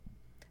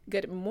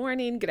Good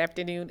morning, good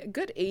afternoon,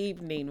 good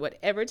evening,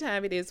 whatever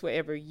time it is,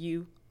 wherever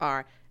you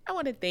are. I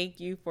want to thank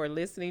you for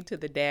listening to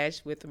The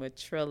Dash with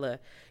Matrilla.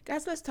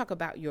 Guys, let's talk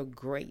about your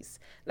grace.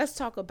 Let's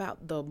talk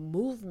about the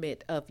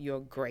movement of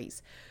your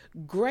grace.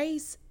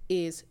 Grace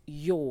is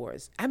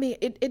yours.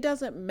 It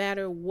doesn't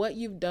matter what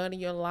you've done in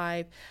your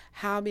life,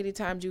 how many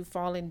times you've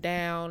fallen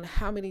down,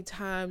 how many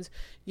times,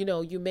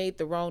 you made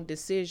the wrong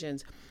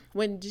decisions.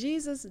 When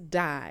Jesus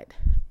died,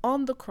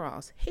 on the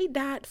cross, he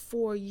died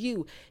for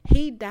you.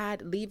 He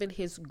died leaving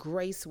his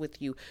grace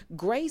with you.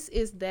 Grace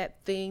is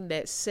that thing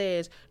that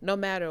says, no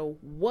matter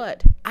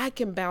what, I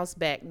can bounce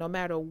back. No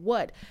matter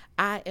what,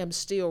 I am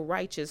still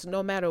righteous.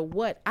 No matter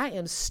what, I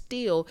am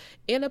still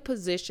in a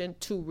position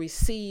to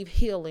receive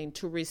healing,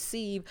 to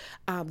receive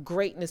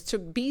greatness, to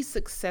be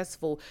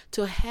successful,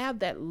 to have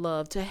that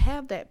love, to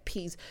have that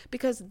peace,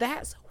 because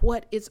that's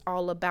what it's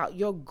all about.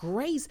 Your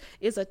grace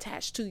is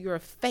attached to your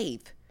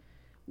faith.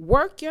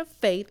 Work your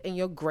faith and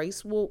your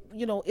grace will,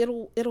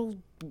 it'll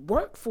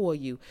work for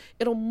you.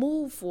 It'll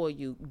move for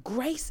you.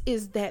 Grace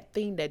is that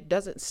thing that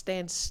doesn't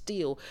stand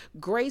still.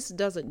 Grace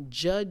doesn't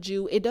judge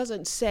you. It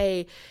doesn't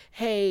say,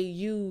 hey,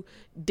 you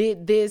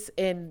did this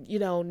and,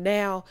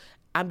 now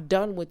I'm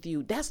done with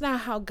you. That's not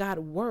how God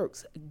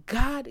works.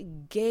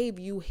 God gave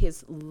you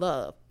his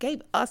love,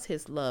 gave us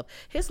his love.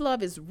 His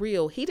love is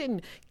real. He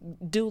didn't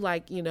do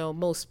like,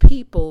 most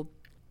people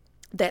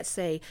that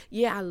say,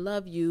 yeah, I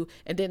love you.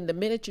 And then the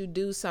minute you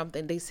do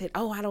something, they said,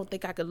 oh, I don't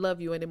think I could love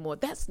you anymore.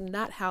 That's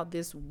not how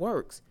this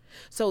works.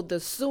 So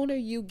the sooner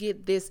you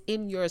get this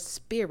in your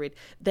spirit,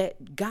 that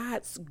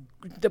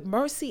the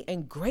mercy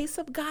and grace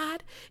of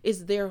God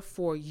is there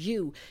for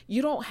you.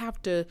 You don't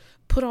have to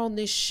put on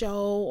this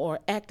show or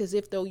act as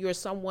if though you're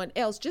someone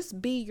else.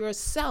 Just be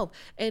yourself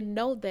and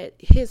know that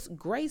his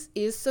grace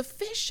is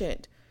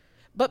sufficient.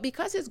 But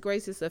because his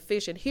grace is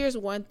sufficient, here's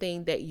one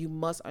thing that you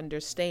must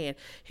understand.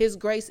 His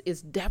grace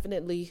is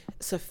definitely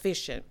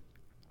sufficient,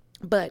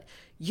 but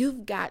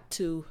you've got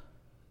to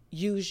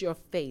use your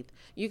faith.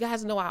 You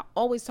guys know I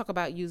always talk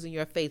about using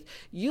your faith.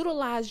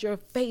 Utilize your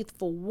faith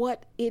for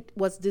what it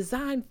was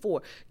designed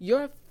for.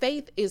 Your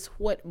faith is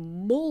what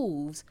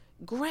moves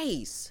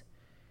grace.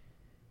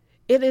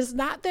 It is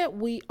not that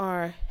we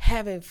are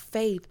having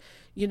faith,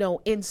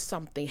 in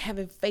something,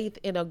 having faith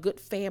in a good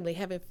family,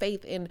 having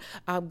faith in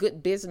a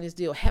good business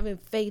deal, having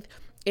faith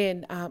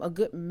in a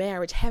good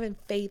marriage, having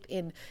faith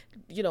in,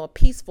 a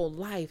peaceful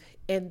life,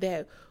 and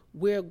that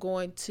we're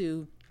going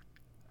to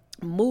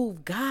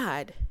move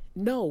God.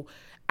 No,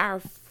 our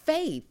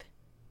faith,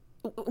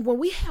 when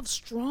we have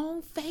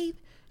strong faith,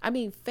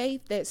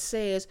 faith that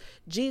says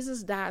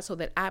Jesus died so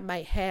that I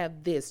might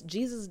have this.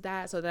 Jesus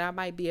died so that I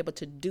might be able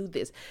to do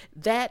this.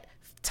 That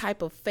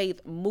type of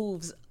faith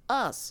moves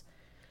us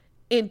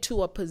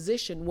into a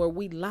position where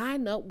we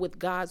line up with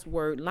God's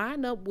word,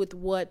 line up with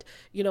what,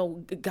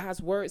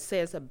 God's word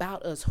says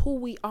about us, who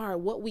we are,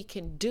 what we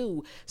can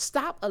do.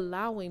 Stop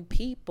allowing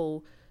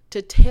people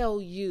to tell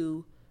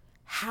you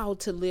how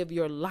to live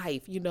your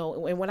life,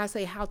 and when I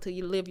say how to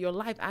live your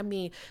life,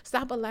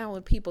 stop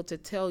allowing people to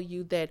tell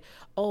you that,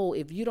 oh,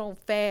 if you don't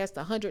fast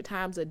 100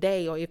 times a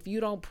day, or if you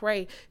don't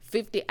pray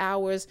 50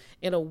 hours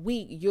in a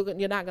week, you're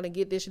not going to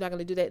get this, you're not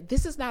going to do that.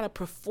 This is not a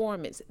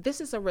performance. This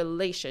is a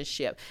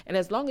relationship. And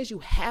as long as you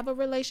have a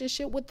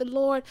relationship with the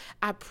Lord,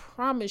 I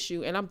promise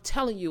you, and I'm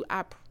telling you,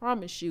 I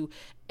promise you,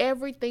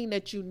 everything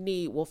that you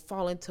need will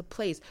fall into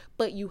place.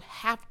 But you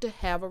have to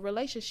have a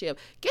relationship.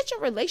 Get your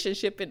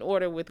relationship in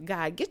order with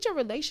God. Get your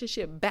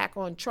relationship back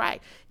on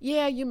track.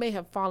 Yeah, you may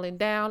have fallen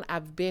down.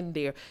 I've been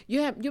there.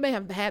 You may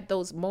have had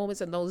those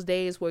moments and those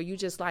days where you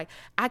just like,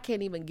 I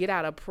can't even get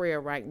out of prayer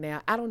right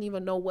now. I don't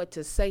even know what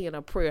to say in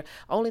a prayer.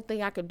 Only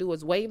thing I can do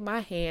is wave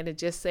my hand and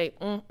just say,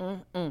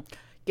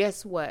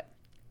 Guess what?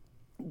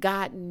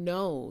 God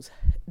knows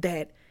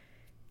that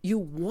you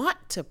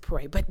want to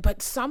pray,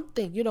 but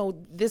something,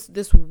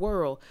 this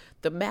world,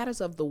 the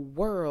matters of the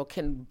world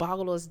can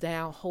boggle us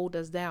down, hold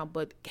us down.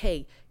 But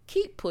hey,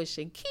 keep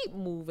pushing, keep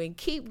moving,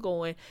 keep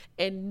going,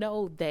 and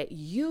know that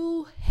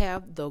you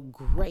have the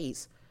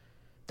grace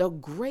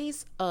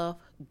of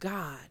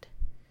God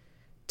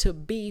to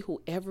be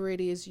whoever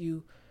it is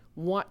you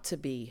want to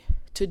be,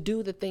 to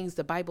do the things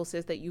the Bible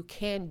says that you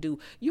can do.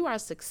 You are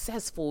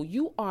successful.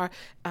 You are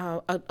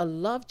a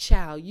loved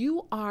child.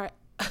 You are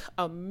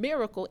a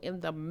miracle in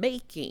the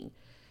making.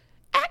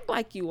 Act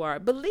like you are.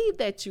 Believe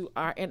that you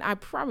are. And I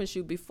promise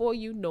you, before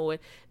you know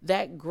it,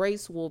 that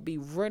grace will be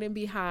running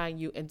behind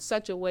you in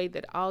such a way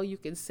that all you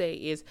can say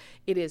is,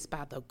 it is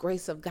by the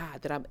grace of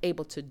God that I'm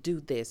able to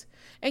do this.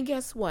 And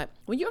guess what?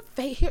 When you're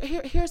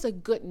here's a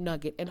good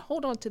nugget, and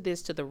hold on to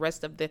this for the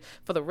rest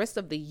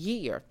of the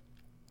year.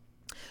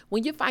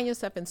 When you find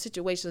yourself in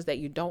situations that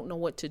you don't know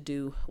what to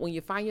do, when you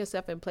find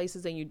yourself in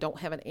places and you don't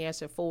have an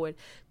answer for it,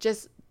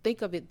 just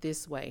think of it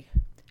this way.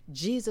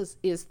 Jesus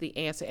is the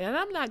answer. And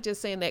I'm not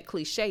just saying that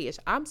cliche-ish.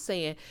 I'm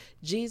saying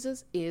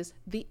Jesus is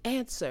the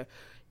answer.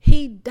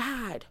 He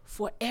died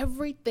for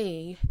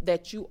everything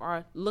that you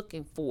are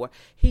looking for.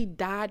 He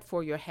died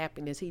for your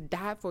happiness. He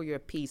died for your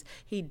peace.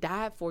 He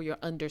died for your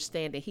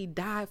understanding. He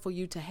died for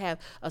you to have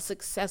a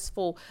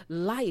successful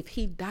life.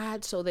 He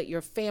died so that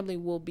your family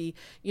will be,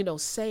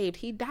 saved.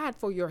 He died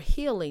for your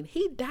healing.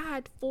 He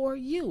died for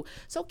you.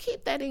 So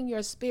keep that in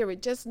your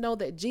spirit. Just know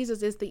that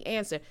Jesus is the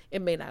answer.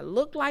 It may not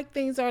look like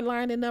things are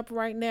lining up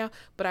right now,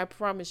 but I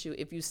promise you,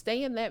 if you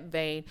stay in that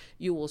vein,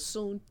 you will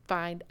soon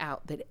find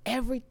out that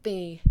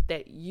everything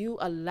that you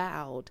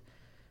allowed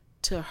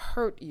to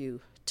hurt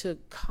you, to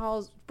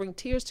bring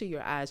tears to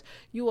your eyes,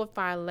 you will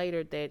find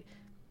later that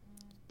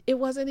it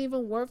wasn't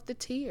even worth the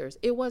tears.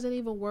 It wasn't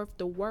even worth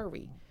the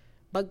worry.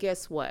 But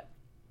guess what?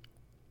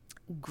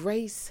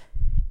 Grace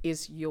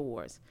is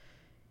yours.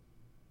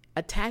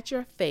 Attach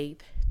your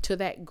faith to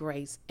that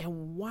grace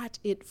and watch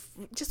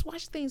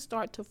things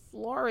start to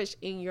flourish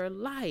in your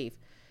life.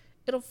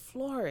 It'll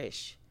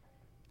flourish.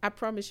 I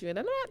promise you. And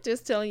I'm not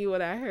just telling you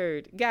what I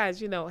heard. Guys,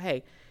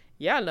 hey,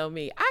 y'all know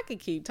me. I could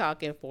keep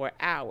talking for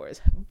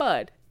hours,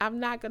 but I'm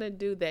not going to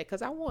do that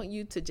because I want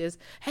you to just,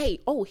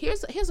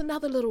 here's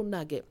another little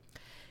nugget.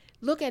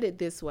 Look at it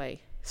this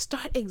way.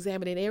 Start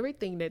examining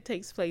everything that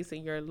takes place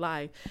in your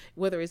life,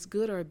 whether it's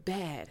good or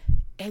bad.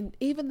 And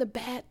even the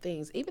bad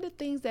things, even the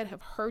things that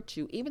have hurt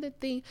you, even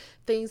the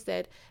things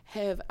that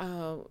have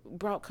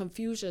brought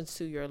confusions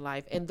to your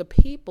life, and the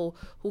people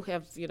who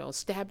have,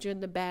 stabbed you in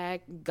the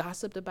back,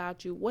 gossiped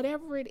about you,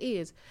 whatever it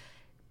is,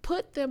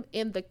 put them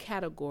in the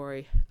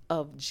category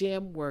of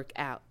gym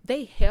workout.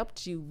 They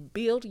helped you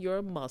build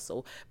your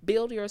muscle,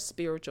 build your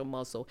spiritual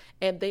muscle,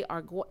 and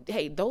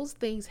those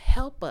things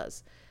help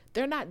us.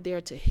 They're not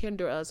there to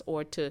hinder us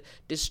or to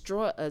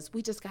destroy us.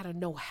 We just got to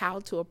know how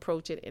to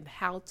approach it and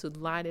how to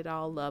line it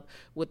all up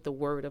with the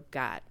word of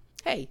God.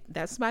 Hey,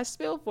 that's my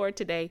spiel for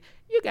today.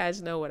 You guys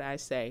know what I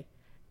say.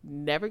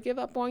 Never give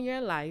up on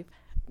your life.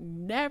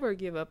 Never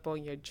give up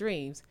on your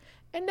dreams.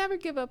 And never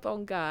give up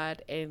on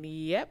God. And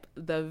yep,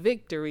 the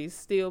victory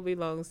still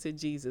belongs to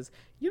Jesus.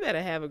 You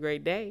better have a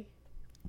great day.